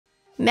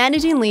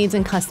Managing leads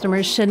and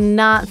customers should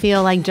not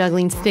feel like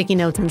juggling sticky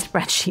notes and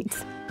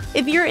spreadsheets.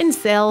 If you're in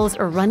sales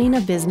or running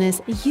a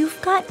business,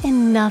 you've got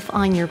enough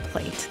on your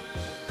plate.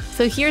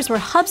 So here's where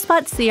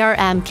HubSpot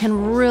CRM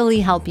can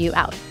really help you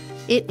out.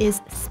 It is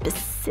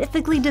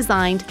specifically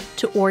designed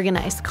to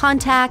organize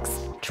contacts,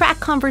 track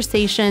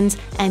conversations,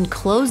 and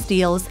close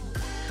deals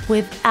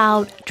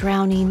without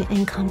drowning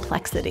in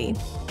complexity.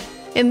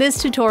 In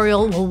this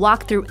tutorial, we'll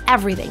walk through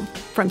everything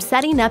from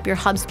setting up your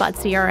HubSpot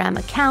CRM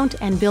account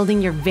and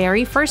building your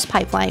very first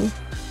pipeline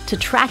to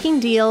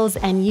tracking deals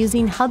and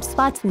using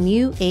HubSpot's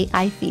new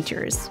AI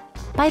features.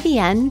 By the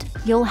end,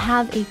 you'll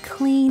have a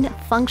clean,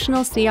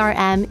 functional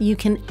CRM you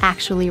can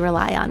actually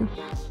rely on.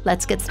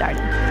 Let's get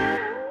started.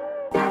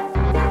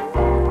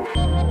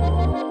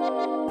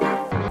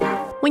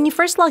 When you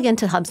first log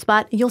into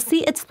HubSpot, you'll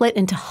see it split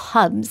into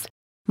hubs: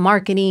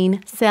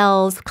 marketing,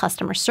 sales,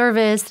 customer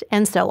service,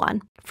 and so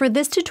on. For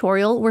this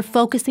tutorial, we're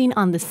focusing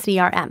on the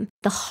CRM,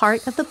 the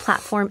heart of the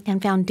platform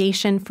and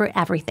foundation for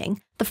everything.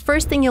 The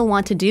first thing you'll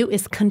want to do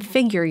is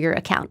configure your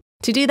account.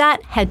 To do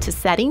that, head to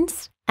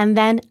Settings and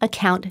then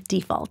Account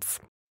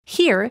Defaults.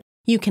 Here,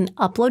 you can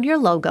upload your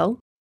logo,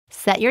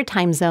 set your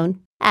time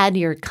zone, add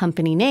your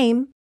company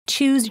name,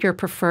 choose your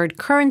preferred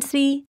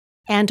currency,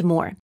 and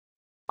more.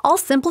 All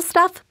simple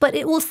stuff, but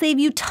it will save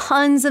you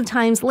tons of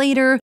times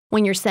later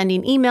when you're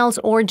sending emails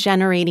or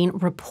generating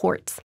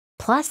reports.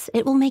 Plus,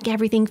 it will make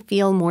everything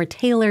feel more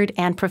tailored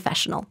and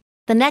professional.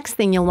 The next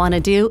thing you'll want to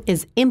do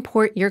is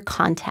import your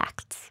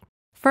contacts.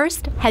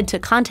 First, head to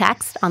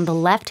Contacts on the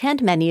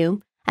left-hand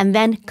menu, and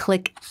then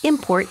click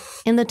Import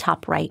in the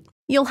top right.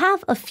 You'll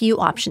have a few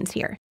options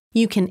here.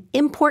 You can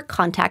import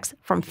contacts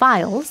from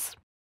files,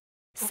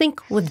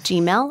 sync with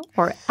Gmail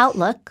or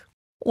Outlook,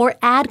 or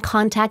add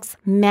contacts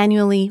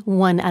manually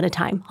one at a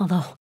time,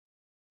 although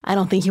I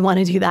don't think you want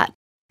to do that.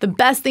 The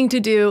best thing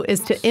to do is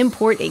to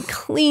import a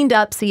cleaned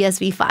up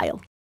CSV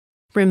file.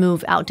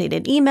 Remove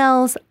outdated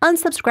emails,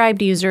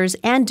 unsubscribed users,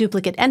 and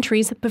duplicate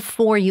entries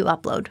before you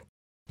upload.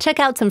 Check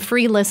out some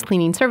free list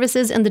cleaning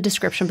services in the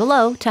description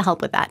below to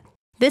help with that.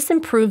 This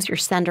improves your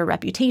sender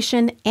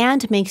reputation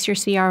and makes your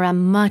CRM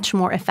much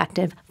more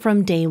effective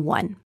from day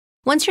one.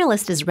 Once your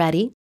list is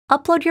ready,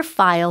 upload your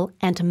file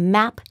and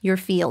map your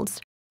fields.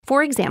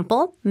 For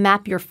example,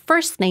 map your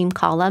first name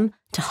column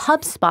to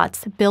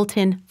HubSpot's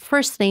built-in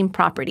first name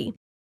property,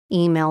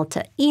 email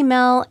to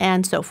email,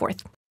 and so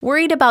forth.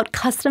 Worried about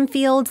custom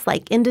fields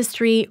like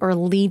industry or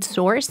lead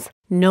source?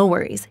 No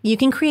worries. You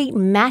can create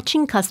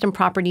matching custom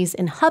properties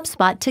in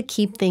HubSpot to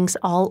keep things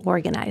all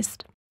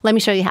organized. Let me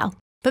show you how.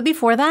 But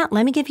before that,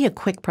 let me give you a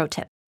quick pro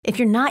tip. If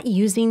you're not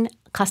using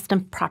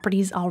custom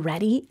properties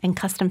already and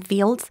custom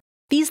fields,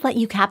 these let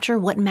you capture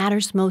what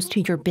matters most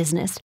to your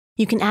business.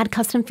 You can add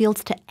custom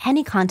fields to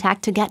any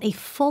contact to get a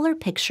fuller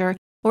picture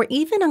or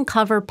even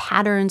uncover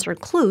patterns or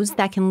clues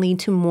that can lead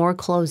to more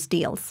closed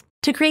deals.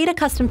 To create a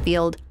custom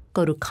field,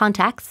 go to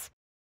Contacts,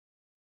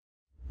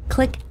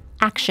 click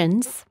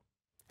Actions,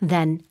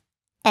 then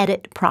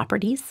Edit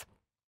Properties,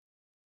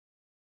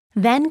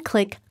 then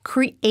click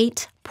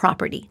Create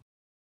Property.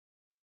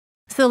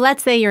 So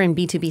let's say you're in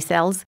B2B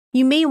sales.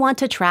 You may want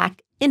to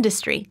track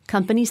industry,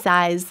 company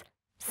size,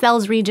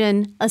 sales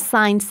region,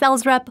 assigned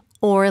sales rep,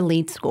 or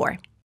lead score.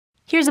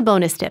 Here's a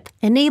bonus tip.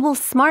 Enable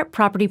smart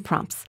property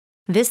prompts.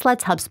 This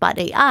lets HubSpot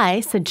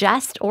AI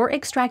suggest or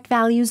extract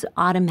values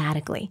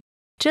automatically.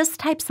 Just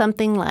type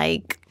something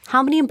like,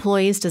 how many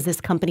employees does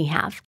this company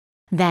have?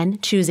 Then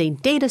choose a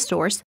data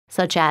source,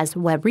 such as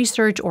web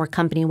research or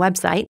company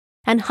website,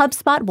 and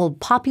HubSpot will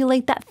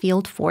populate that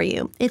field for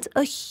you. It's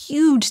a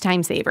huge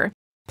time saver.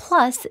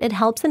 Plus, it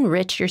helps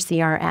enrich your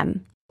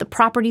CRM. The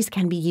properties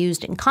can be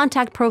used in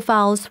contact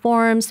profiles,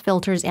 forms,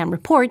 filters, and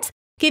reports,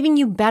 giving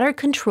you better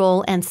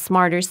control and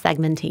smarter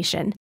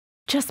segmentation.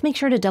 Just make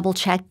sure to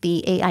double-check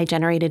the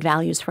AI-generated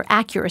values for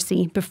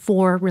accuracy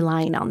before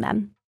relying on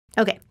them.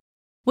 Okay,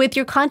 with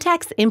your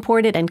contacts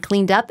imported and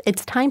cleaned up,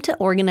 it's time to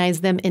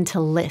organize them into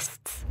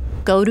lists.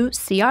 Go to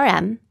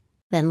CRM,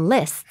 then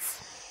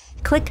Lists.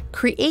 Click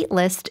Create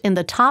List in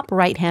the top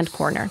right-hand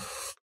corner.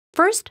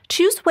 First,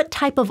 choose what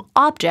type of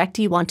object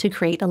you want to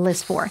create a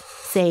list for,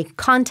 say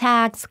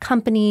contacts,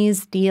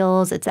 companies,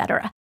 deals,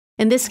 etc.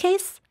 In this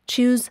case,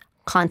 choose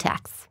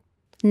Contacts.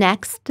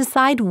 Next,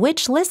 decide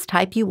which list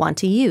type you want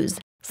to use,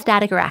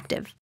 static or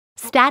active.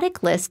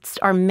 Static lists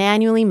are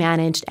manually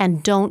managed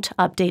and don't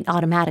update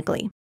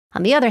automatically.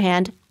 On the other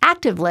hand,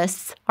 active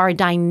lists are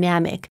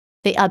dynamic.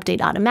 They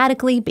update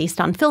automatically based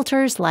on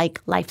filters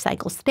like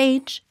lifecycle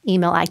stage,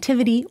 email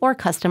activity, or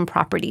custom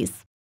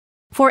properties.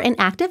 For an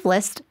active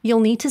list,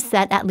 you'll need to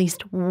set at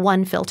least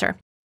one filter.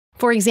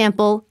 For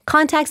example,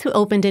 contacts who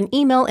opened an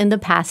email in the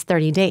past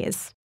 30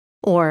 days,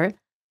 or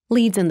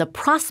leads in the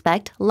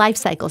prospect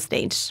lifecycle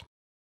stage,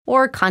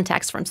 or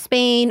contacts from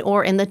Spain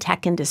or in the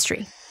tech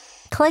industry.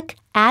 Click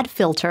Add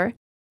Filter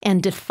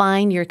and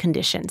define your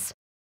conditions.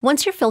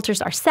 Once your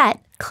filters are set,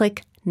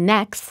 click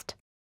Next,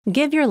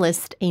 give your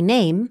list a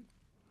name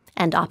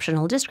and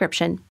optional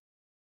description.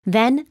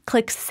 Then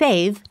click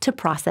Save to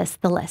process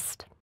the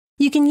list.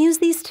 You can use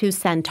these to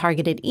send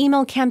targeted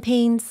email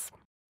campaigns,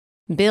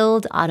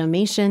 build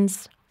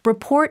automations,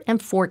 report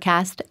and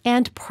forecast,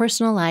 and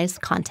personalize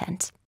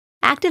content.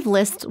 Active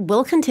lists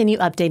will continue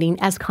updating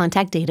as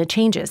contact data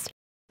changes,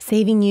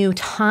 saving you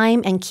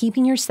time and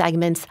keeping your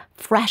segments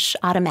fresh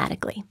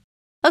automatically.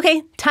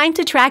 Okay, time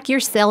to track your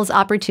sales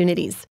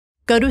opportunities.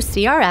 Go to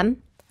CRM,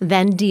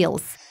 then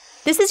Deals.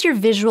 This is your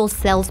visual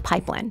sales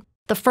pipeline.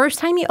 The first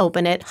time you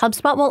open it,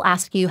 HubSpot will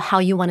ask you how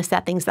you want to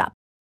set things up.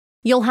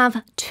 You'll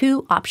have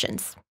two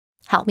options.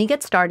 Help me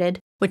get started,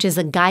 which is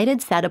a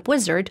guided setup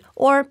wizard,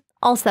 or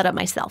I'll set up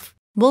myself.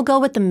 We'll go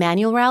with the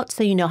manual route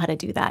so you know how to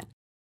do that.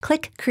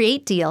 Click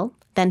Create Deal,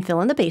 then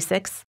fill in the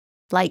basics,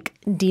 like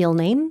deal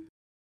name,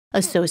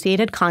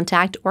 associated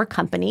contact or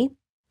company,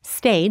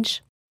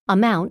 stage,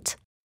 amount,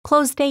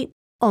 close date,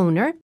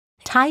 owner,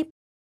 type,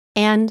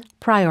 and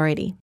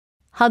priority.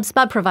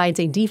 HubSpot provides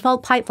a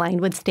default pipeline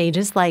with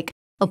stages like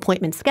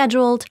appointment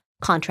scheduled,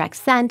 contract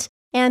sent,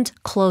 and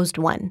closed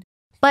won.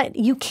 But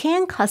you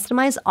can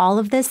customize all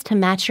of this to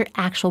match your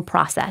actual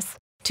process.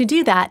 To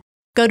do that,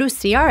 go to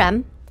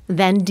CRM,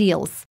 then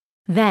Deals,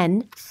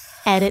 then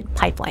Edit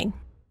Pipeline.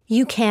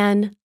 You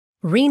can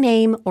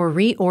rename or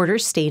reorder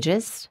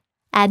stages,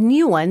 add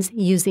new ones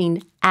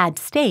using Add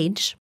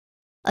Stage,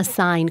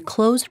 assign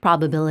closed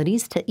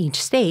probabilities to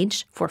each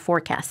stage for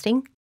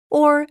forecasting,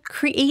 or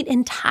create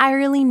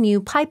entirely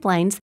new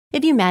pipelines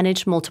if you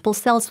manage multiple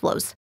sales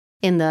flows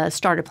in the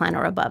starter plan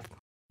or above.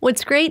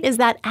 What's great is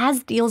that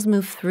as deals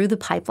move through the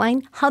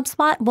pipeline,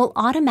 HubSpot will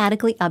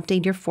automatically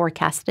update your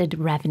forecasted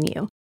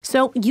revenue,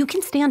 so you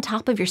can stay on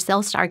top of your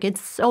sales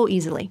targets so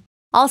easily.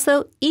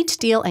 Also, each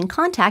deal and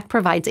contact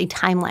provides a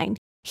timeline.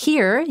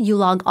 Here, you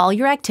log all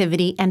your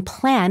activity and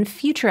plan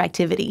future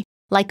activity,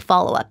 like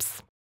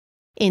follow-ups.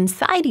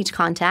 Inside each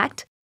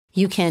contact,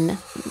 you can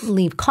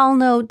leave call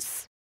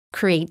notes,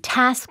 create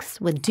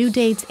tasks with due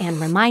dates and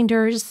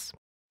reminders,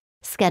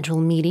 schedule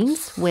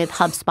meetings with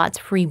HubSpot's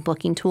free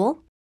booking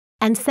tool,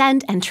 and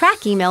send and track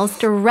emails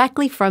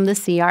directly from the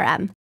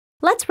CRM.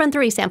 Let's run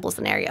through a sample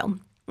scenario.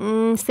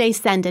 Say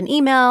send an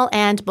email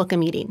and book a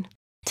meeting.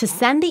 To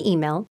send the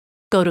email,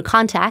 go to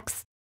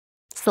Contacts,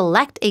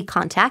 select a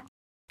contact,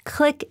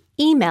 click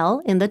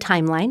Email in the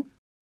timeline,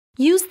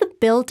 use the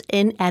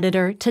built-in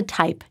editor to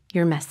type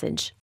your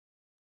message.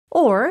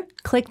 Or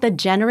click the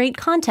Generate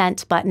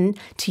Content button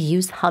to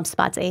use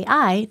HubSpot's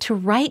AI to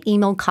write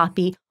email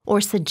copy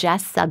or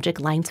suggest subject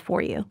lines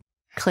for you.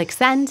 Click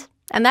Send,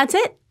 and that's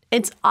it.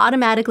 It's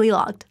automatically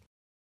logged.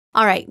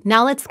 All right,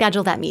 now let's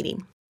schedule that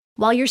meeting.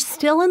 While you're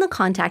still in the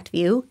contact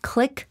view,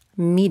 click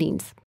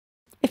Meetings.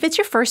 If it's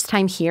your first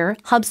time here,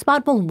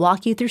 HubSpot will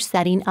walk you through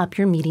setting up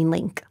your meeting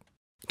link.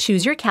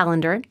 Choose your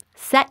calendar,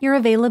 set your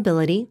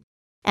availability,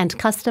 and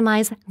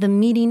customize the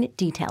meeting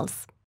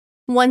details.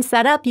 Once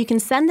set up, you can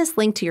send this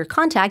link to your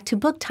contact to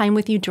book time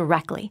with you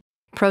directly.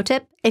 Pro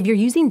tip, if you're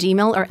using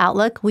Gmail or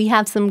Outlook, we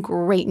have some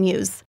great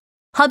news.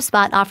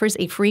 HubSpot offers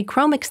a free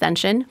Chrome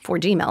extension for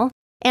Gmail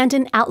and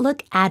an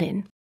Outlook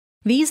add-in.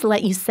 These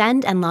let you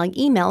send and log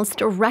emails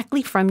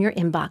directly from your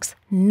inbox.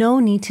 No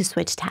need to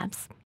switch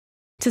tabs.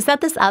 To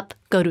set this up,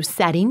 go to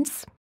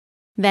Settings,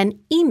 then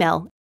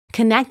Email.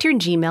 Connect your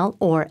Gmail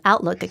or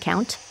Outlook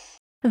account.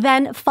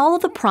 Then follow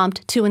the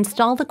prompt to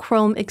install the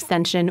Chrome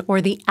extension or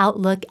the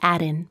Outlook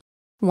add-in.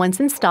 Once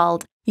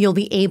installed, you'll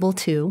be able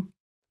to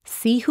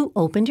see who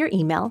opened your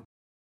email,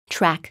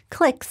 track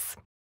clicks,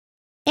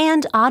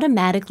 and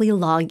automatically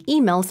log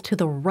emails to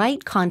the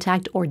right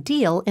contact or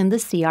deal in the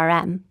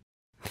CRM.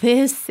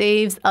 This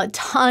saves a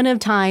ton of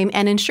time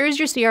and ensures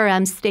your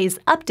CRM stays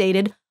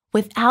updated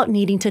without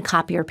needing to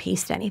copy or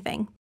paste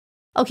anything.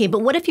 Okay,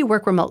 but what if you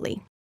work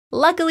remotely?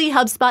 Luckily,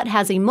 HubSpot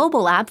has a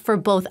mobile app for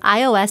both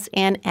iOS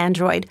and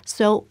Android,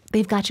 so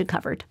they've got you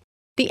covered.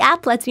 The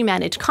app lets you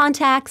manage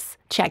contacts,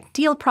 check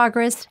deal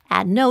progress,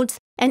 add notes,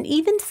 and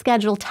even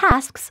schedule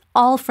tasks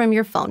all from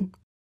your phone.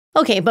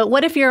 Okay, but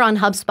what if you're on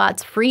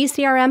HubSpot's free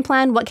CRM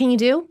plan? What can you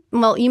do?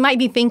 Well, you might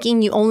be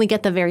thinking you only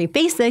get the very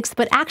basics,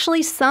 but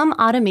actually some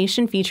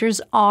automation features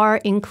are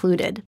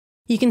included.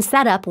 You can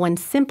set up one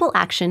simple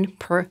action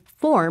per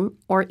form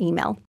or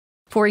email.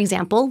 For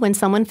example, when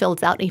someone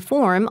fills out a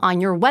form on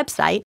your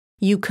website,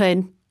 you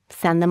could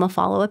send them a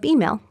follow-up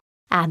email,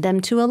 add them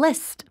to a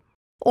list,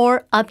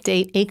 or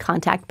update a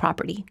contact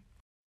property.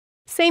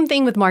 Same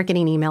thing with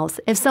marketing emails.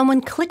 If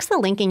someone clicks the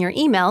link in your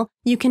email,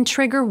 you can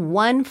trigger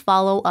one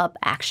follow-up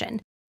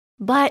action.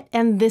 But,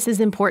 and this is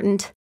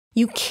important,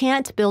 you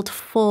can't build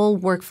full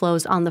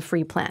workflows on the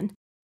free plan.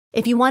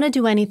 If you want to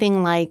do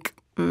anything like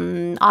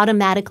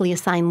automatically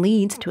assign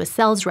leads to a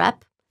sales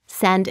rep,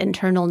 send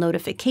internal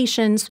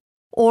notifications,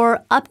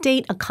 or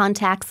update a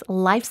contact's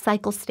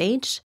lifecycle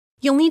stage,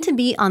 you'll need to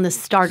be on the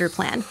starter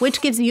plan,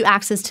 which gives you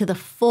access to the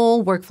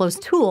full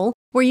workflows tool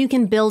where you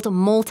can build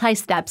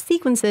multi-step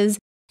sequences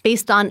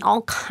based on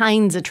all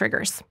kinds of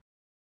triggers.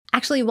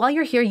 Actually, while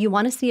you're here, you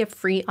want to see a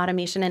free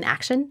automation in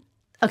action?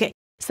 Okay,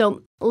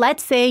 so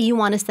let's say you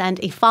want to send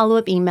a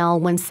follow-up email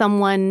when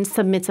someone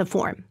submits a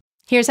form.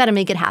 Here's how to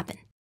make it happen.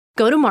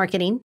 Go to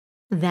Marketing,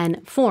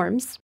 then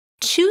Forms.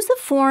 Choose a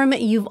form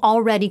you've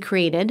already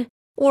created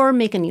or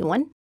make a new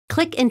one.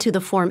 Click into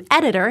the form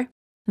editor,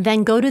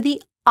 then go to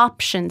the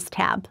Options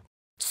tab.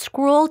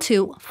 Scroll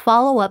to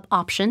Follow-up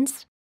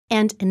Options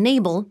and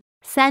enable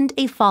Send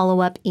a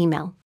follow-up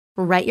email.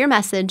 Write your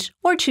message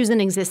or choose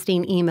an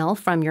existing email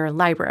from your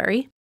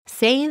library.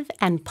 Save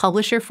and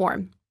publish your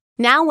form.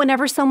 Now,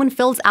 whenever someone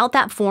fills out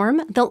that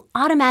form, they'll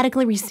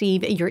automatically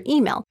receive your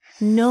email.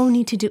 No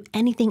need to do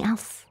anything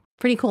else.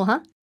 Pretty cool,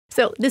 huh?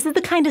 So this is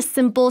the kind of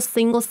simple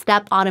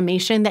single-step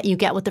automation that you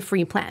get with the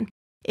free plan.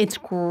 It's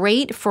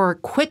great for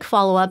quick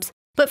follow-ups,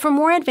 but for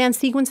more advanced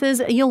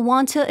sequences, you'll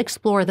want to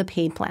explore the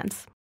paid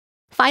plans.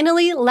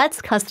 Finally,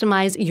 let's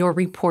customize your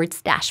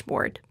reports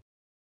dashboard.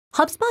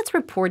 HubSpot's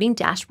reporting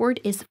dashboard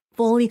is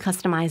fully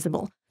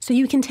customizable, so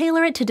you can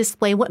tailor it to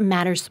display what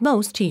matters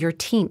most to your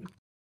team.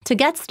 To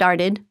get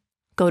started,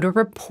 go to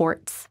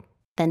Reports,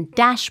 then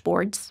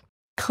Dashboards,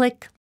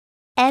 click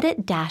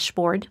Edit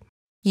Dashboard,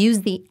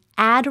 use the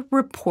Add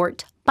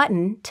Report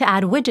button to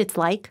add widgets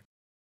like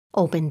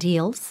Open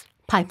Deals,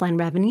 Pipeline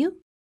Revenue,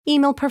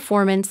 Email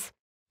Performance,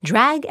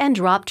 drag and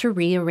drop to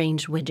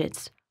rearrange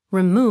widgets,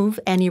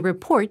 remove any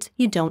reports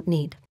you don't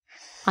need.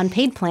 On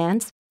paid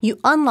plans, you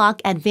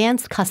unlock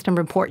advanced custom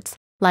reports,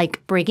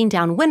 like breaking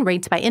down win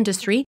rates by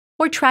industry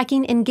or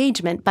tracking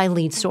engagement by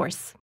lead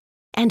source.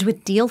 And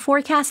with deal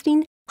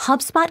forecasting,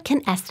 HubSpot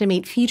can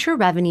estimate future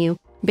revenue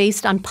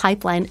based on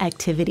pipeline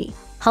activity,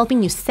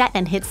 helping you set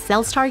and hit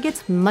sales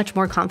targets much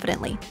more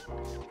confidently.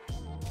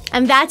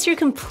 And that's your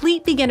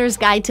complete beginner's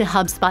guide to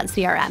HubSpot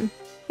CRM.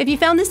 If you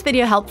found this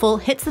video helpful,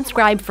 hit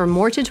subscribe for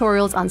more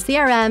tutorials on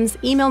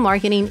CRMs, email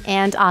marketing,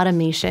 and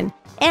automation.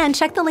 And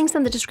check the links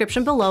in the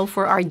description below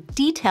for our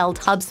detailed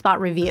HubSpot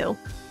review,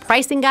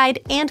 pricing guide,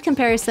 and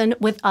comparison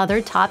with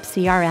other top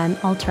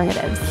CRM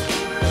alternatives.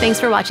 Thanks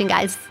for watching,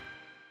 guys.